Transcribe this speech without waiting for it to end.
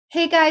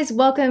Hey guys,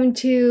 welcome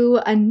to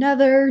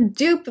another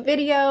dupe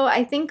video.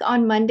 I think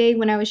on Monday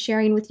when I was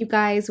sharing with you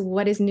guys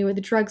what is new at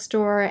the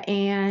drugstore,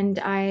 and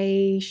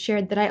I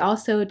shared that I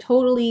also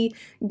totally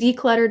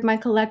decluttered my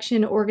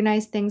collection,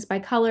 organized things by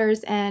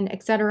colors and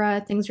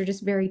etc. Things are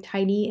just very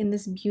tidy in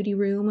this beauty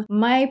room.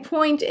 My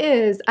point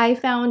is I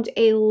found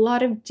a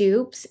lot of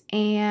dupes,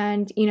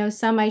 and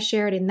some I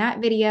shared in that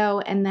video,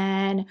 and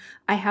then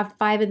I have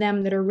 5 of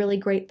them that are really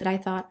great that I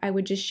thought I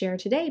would just share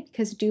today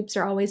because dupes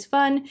are always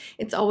fun.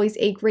 It's always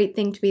a great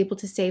thing to be able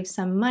to save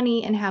some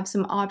money and have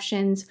some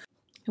options.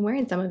 I'm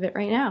wearing some of it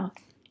right now,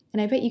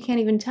 and I bet you can't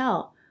even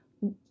tell.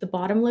 The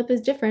bottom lip is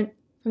different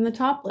from the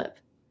top lip.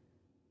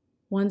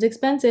 One's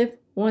expensive,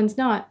 one's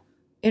not.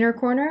 Inner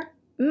corner,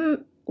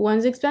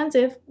 one's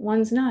expensive,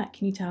 one's not.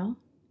 Can you tell?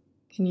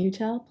 Can you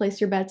tell? Place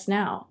your bets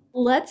now.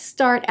 Let's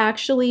start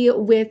actually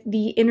with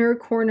the inner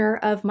corner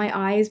of my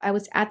eyes. I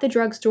was at the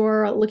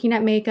drugstore looking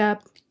at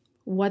makeup.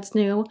 What's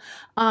new?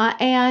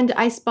 And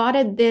I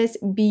spotted this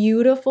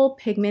beautiful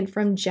pigment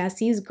from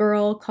Jesse's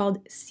Girl called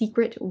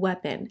Secret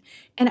Weapon.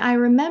 And I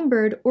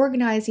remembered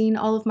organizing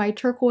all of my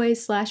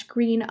turquoise /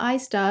 green eye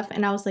stuff,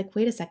 and I was like,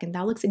 wait a second,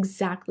 that looks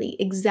exactly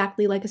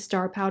like a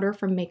star powder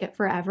from Make It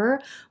Forever,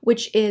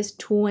 which is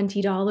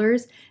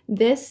 $20.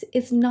 This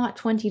is not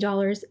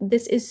 $20.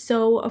 This is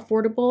so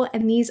affordable,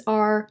 and these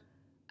are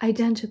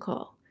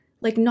identical.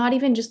 Like, not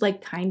even just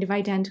like kind of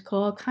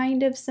identical,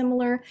 kind of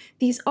similar.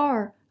 These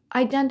are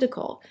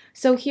identical.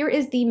 So here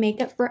is the Make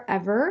It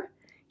Forever.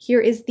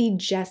 Here is the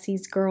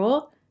Jesse's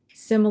Girl.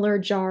 Similar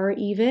jar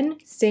even,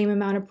 same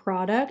amount of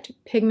product.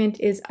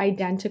 Pigment is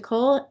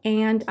identical,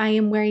 and I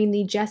am wearing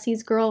the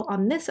Jesse's Girl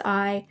on this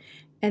eye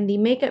and the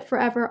Make It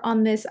Forever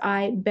on this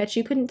eye. Bet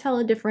you couldn't tell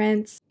a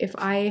difference. If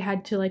I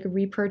had to like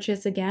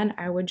repurchase again,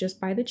 I would just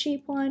buy the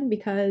cheap one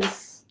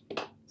because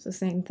it's the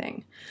same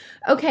thing.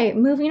 Okay,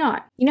 moving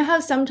on. You know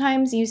how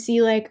sometimes you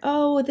see like,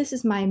 oh, this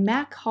is my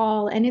MAC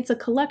haul and it's a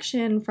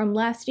collection from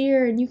last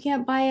year and you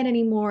can't buy it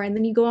anymore. And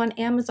then you go on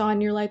Amazon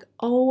and you're like,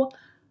 oh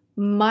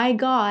my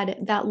God,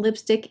 that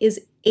lipstick is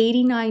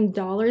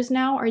 $89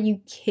 now. Are you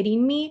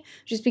kidding me?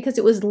 Just because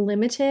it was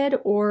limited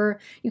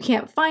or you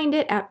can't find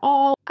it at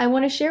all. I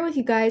want to share with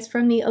you guys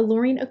from the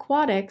Alluring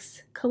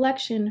Aquatics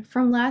collection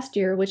from last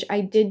year, which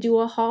I did do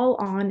a haul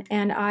on,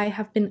 and I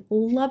have been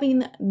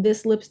loving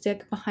this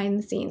lipstick behind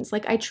the scenes.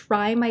 Like, I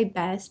try my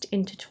best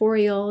in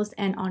tutorials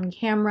and on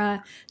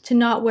camera to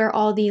not wear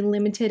all the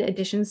limited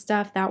edition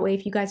stuff. That way,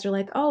 if you guys are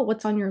like, oh,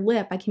 what's on your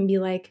lip? I can be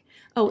like,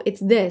 oh,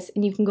 it's this,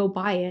 and you can go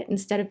buy it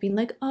instead of being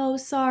like, oh,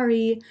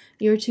 sorry,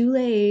 you're too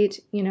late,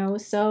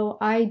 So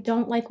I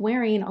don't like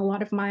wearing a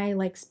lot of my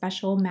like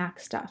special MAC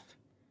stuff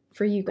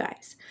for you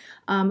guys.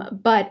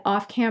 But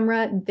off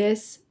camera,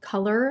 this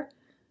color,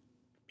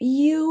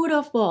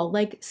 beautiful,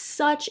 like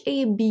such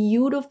a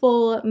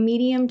beautiful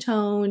medium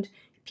toned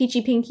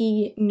peachy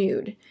pinky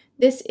nude.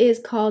 This is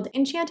called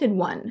Enchanted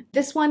One.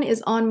 This one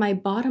is on my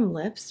bottom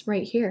lips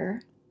right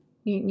here.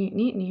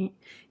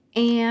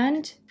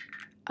 And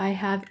I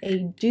have a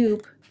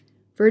dupe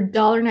for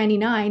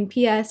 $1.99.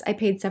 P.S. I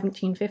paid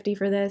 $17.50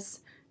 for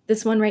this.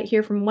 This one right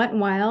here from Wet n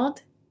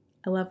Wild.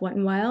 I love Wet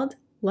n Wild.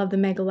 Love the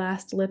Mega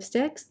Last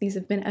lipsticks. These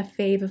have been a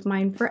fave of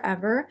mine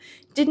forever.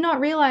 Did not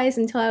realize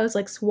until I was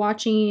like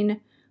swatching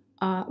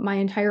my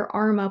entire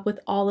arm up with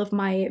all of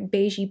my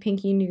beigey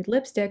pinky nude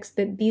lipsticks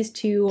that these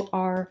two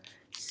are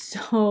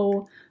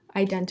so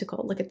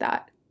identical. Look at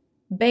that.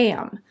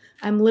 Bam!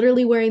 I'm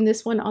literally wearing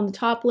this one on the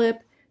top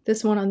lip,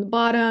 this one on the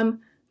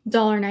bottom.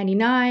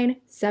 $1.99,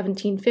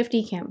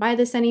 $17.50, can't buy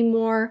this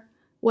anymore.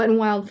 Wet n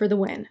Wild for the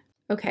win.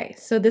 Okay,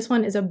 so this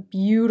one is a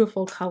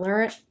beautiful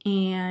color,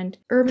 and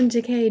Urban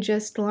Decay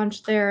just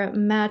launched their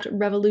Matte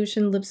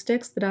Revolution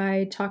lipsticks that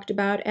I talked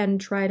about and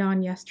tried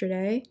on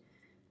yesterday.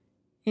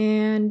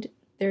 And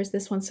there's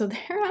this one. So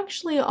they're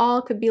actually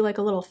all could be like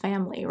a little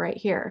family right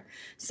here.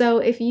 So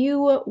if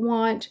you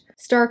want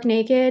stark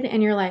naked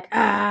and you're like,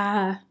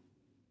 I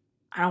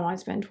don't want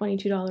to spend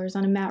 $22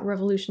 on a Matte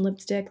Revolution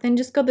lipstick, then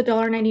just go the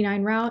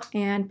 $1.99 route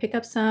and pick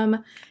up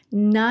some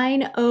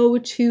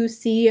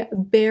 902C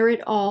Bare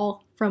It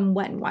All from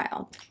Wet n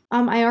Wild.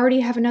 I already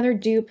have another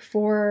dupe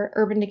for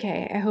Urban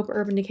Decay. I hope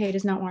Urban Decay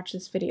does not watch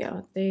this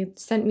video. They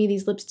sent me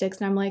these lipsticks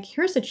and I'm like,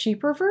 here's a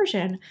cheaper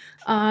version.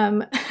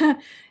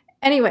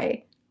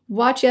 Anyway,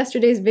 watch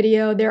yesterday's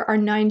video. There are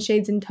 9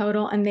 shades in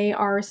total, and they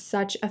are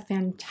such a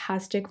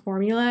fantastic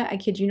formula. I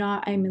kid you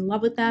not, I'm in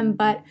love with them,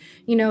 but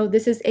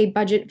this is a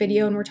budget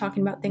video and we're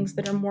talking about things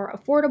that are more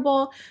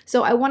affordable.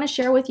 So I want to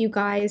share with you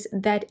guys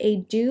that a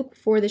dupe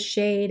for the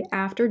shade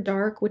After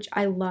Dark, which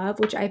I love,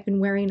 which I've been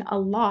wearing a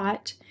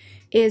lot,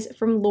 is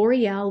from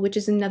L'Oreal, which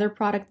is another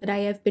product that I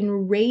have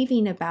been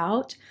raving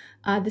about.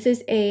 This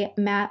is a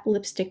matte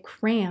lipstick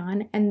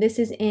crayon, and this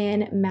is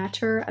in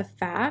Matter of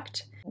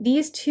Fact.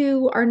 These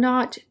two are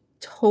not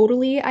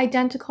totally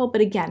identical, but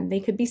again, they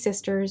could be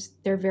sisters.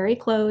 They're very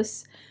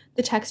close.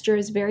 The texture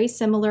is very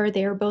similar.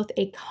 They are both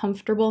a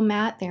comfortable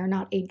matte. They are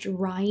not a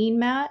drying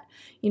matte.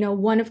 You know,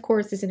 one of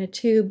course is in a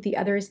tube, the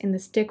other is in the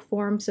stick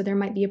form, so there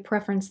might be a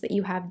preference that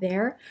you have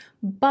there.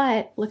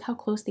 But look how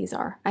close these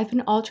are. I've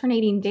been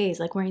alternating days,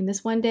 like wearing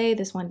this one day,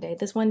 this one day,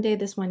 this one day,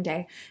 this one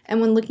day.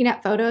 And when looking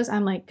at photos,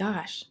 I'm like,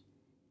 gosh,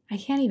 I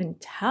can't even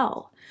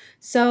tell.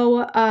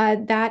 So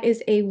that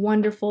is a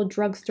wonderful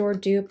drugstore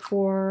dupe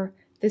for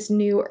this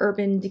new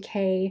Urban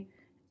Decay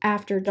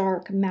After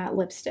Dark matte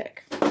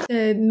lipstick.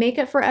 The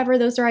Makeup Forever,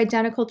 those are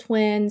identical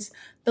twins.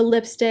 The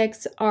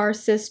lipsticks are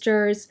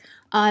sisters.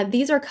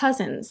 These are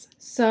cousins,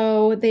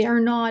 so they are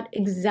not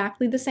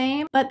exactly the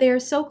same, but they are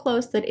so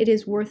close that it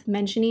is worth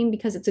mentioning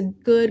because it's a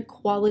good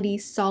quality,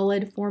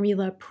 solid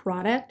formula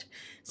product.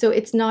 So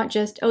it's not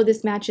just, oh,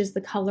 this matches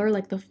the color,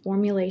 like the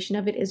formulation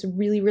of it is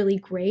really, really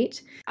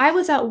great. I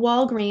was at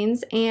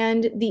Walgreens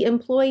and the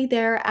employee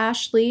there,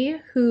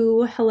 Ashley,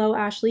 who, hello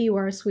Ashley, you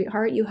are a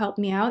sweetheart, you helped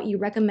me out, you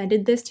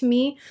recommended this to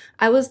me.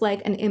 I was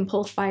like an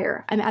impulse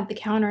buyer. I'm at the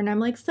counter and I'm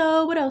like,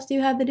 so what else do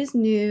you have that is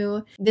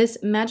new? This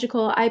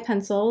magical eye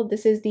pencil,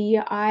 this is the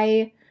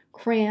eye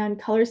crayon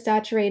color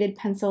saturated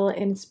pencil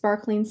in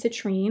sparkling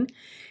citrine.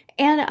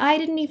 And I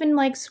didn't even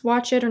like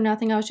swatch it or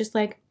nothing. I was just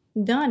like,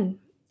 done.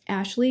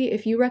 Ashley,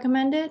 if you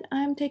recommend it,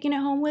 I'm taking it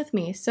home with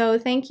me. So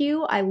thank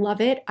you. I love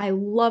it. I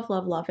love,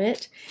 love, love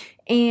it.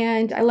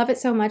 And I love it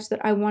so much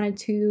that I wanted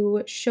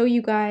to show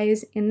you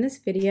guys in this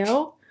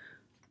video.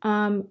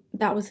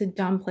 That was a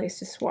dumb place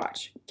to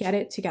swatch. Get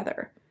it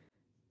together.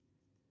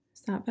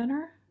 Is that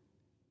better?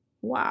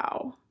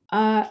 Wow.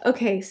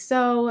 Okay,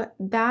 so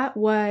that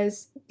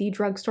was the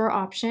drugstore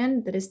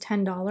option. That is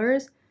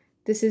 $10.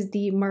 This is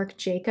the Marc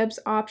Jacobs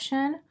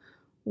option,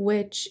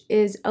 which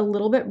is a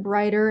little bit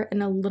brighter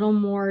and a little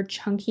more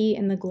chunky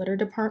in the glitter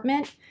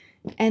department.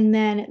 And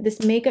then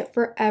this Makeup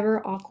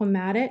Forever Aqua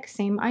Matic,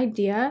 same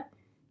idea,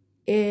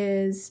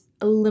 is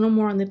a little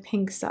more on the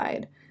pink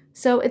side.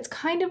 So it's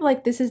kind of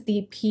like this is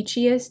the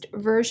peachiest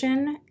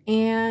version,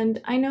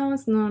 and I know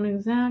it's not an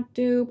exact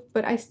dupe,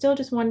 but I still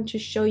just wanted to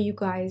show you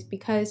guys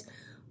because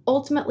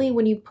ultimately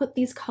when you put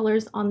these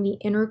colors on the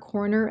inner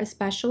corner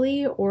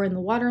especially, or in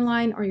the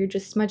waterline, or you're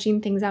just smudging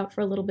things out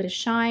for a little bit of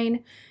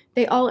shine,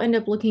 they all end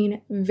up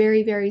looking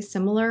very, very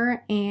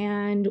similar.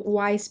 And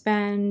why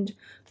spend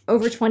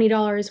over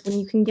 $20 when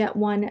you can get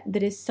one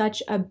that is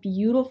such a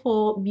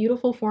beautiful,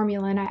 beautiful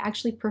formula? And I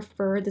actually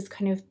prefer this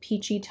kind of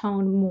peachy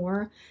tone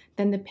more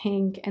than the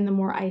pink and the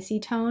more icy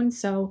tone.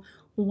 So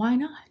why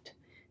not?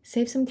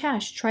 Save some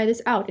cash, try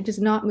this out. It does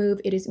not move,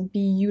 it is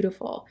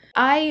beautiful.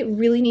 I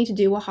really need to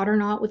do a hot or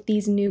not with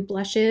these new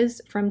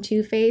blushes from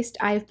Too Faced.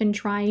 I've been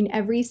trying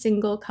every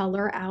single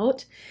color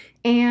out,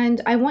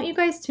 and I want you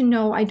guys to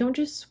know I don't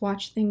just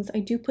swatch things, I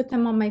do put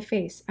them on my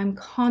face. I'm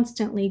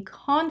constantly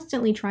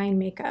trying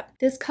makeup.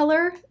 This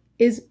color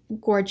is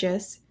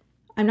gorgeous.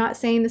 I'm not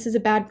saying this is a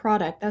bad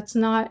product. That's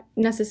not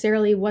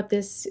necessarily what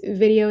this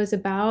video is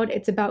about.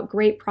 It's about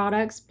great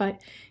products,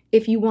 but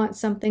if you want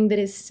something that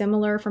is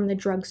similar from the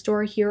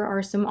drugstore, here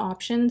are some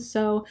options.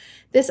 So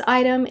this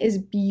item is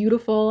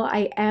beautiful.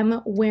 I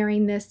am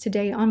wearing this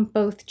today on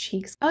both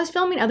cheeks. I was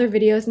filming other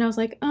videos and I was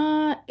like,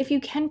 if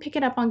you can pick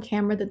it up on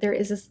camera that there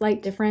is a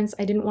slight difference,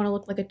 I didn't want to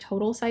look like a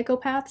total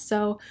psychopath.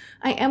 So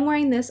I am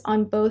wearing this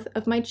on both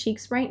of my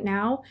cheeks right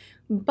now.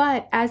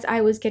 But as I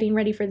was getting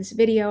ready for this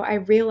video, I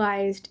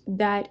realized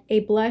that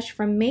a blush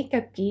from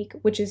Makeup Geek,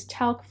 which is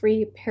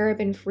talc-free,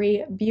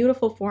 paraben-free,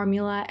 beautiful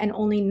formula, and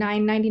only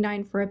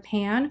 $9.99 for a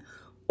pan,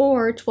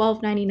 or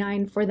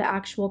 $12.99 for the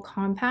actual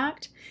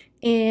compact,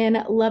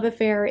 in Love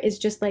Affair is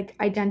just like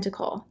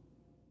identical.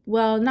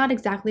 Well, not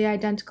exactly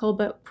identical,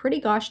 but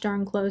pretty gosh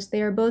darn close.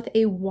 They are both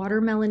a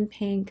watermelon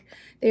pink.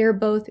 They are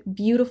both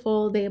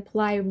beautiful. They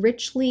apply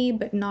richly,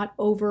 but not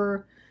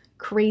over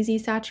crazy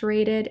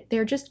saturated.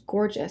 They're just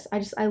gorgeous.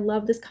 I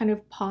love this kind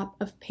of pop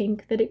of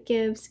pink that it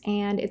gives,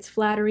 and it's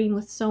flattering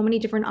with so many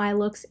different eye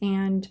looks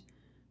and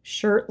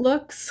shirt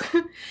looks.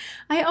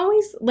 I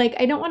always like,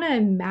 I don't want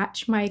to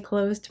match my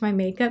clothes to my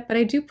makeup, but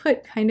I do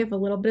put kind of a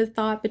little bit of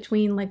thought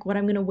between like what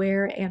I'm gonna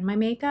wear and my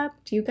makeup.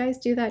 Do you guys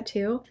do that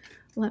too?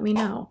 Let me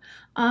know.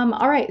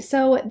 All right,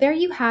 so there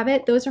you have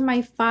it. Those are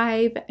my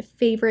 5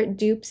 favorite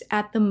dupes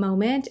at the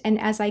moment,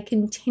 and as I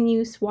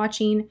continue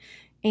swatching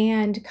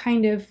and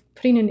kind of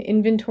putting an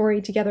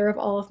inventory together of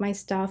all of my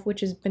stuff,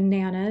 which is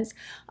bananas,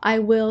 I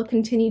will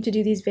continue to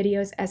do these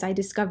videos as I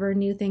discover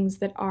new things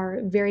that are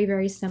very,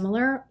 very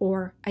similar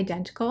or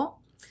identical.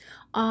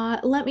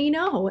 Let me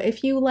know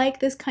if you like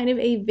this kind of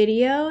a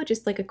video,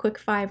 just like a quick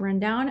 5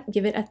 rundown.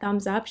 Give it a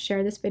thumbs up,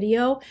 share this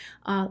video,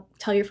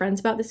 tell your friends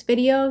about this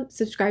video,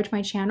 subscribe to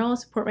my channel,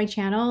 support my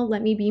channel.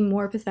 Let me be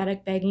more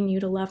pathetic begging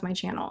you to love my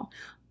channel.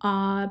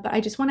 But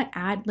I just want to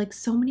add, like,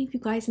 so many of you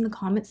guys in the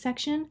comments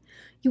section,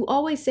 you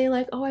always say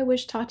like, oh, I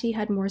wish Tati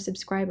had more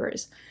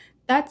subscribers.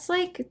 That's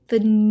like the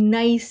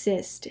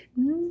nicest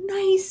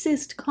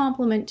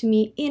compliment to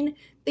me in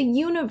the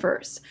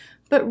universe.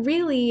 But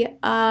really,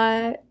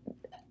 I'm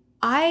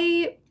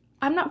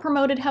not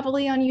promoted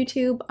heavily on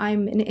YouTube.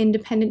 I'm an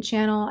independent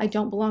channel. I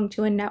don't belong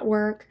to a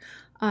network.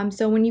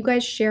 So when you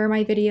guys share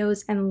my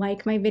videos and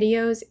like my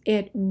videos,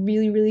 it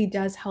really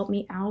does help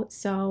me out.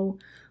 So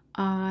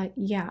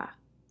yeah,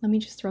 let me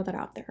just throw that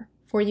out there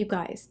for you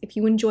guys. If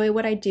you enjoy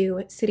what I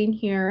do, sitting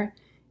here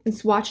and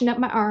swatching up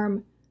my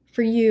arm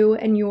for you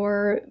and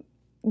your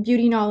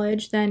beauty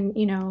knowledge, then,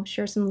 you know,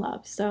 share some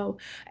love. So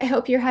I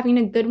hope you're having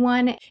a good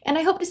one, and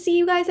I hope to see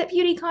you guys at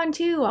BeautyCon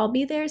too. I'll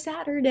be there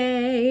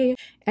Saturday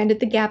and at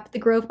the Gap at the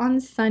Grove on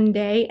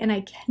Sunday, and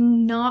I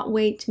cannot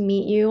wait to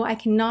meet you. I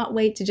cannot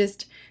wait to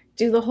just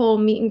do the whole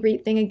meet and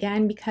greet thing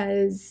again,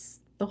 because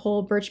the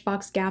whole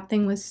Birchbox Gap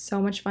thing was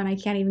so much fun. I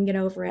can't even get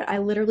over it.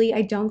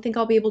 I don't think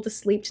I'll be able to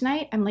sleep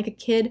tonight. I'm like a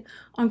kid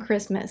on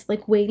Christmas,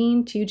 like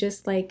waiting to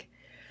just like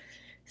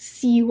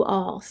see you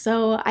all.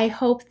 So I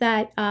hope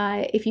that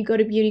if you go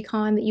to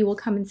BeautyCon that you will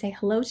come and say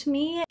hello to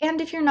me. And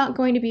if you're not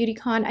going to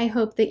BeautyCon, I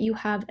hope that you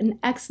have an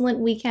excellent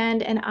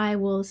weekend, and I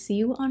will see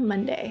you on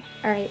Monday.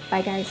 All right,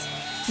 bye guys.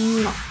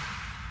 Mwah.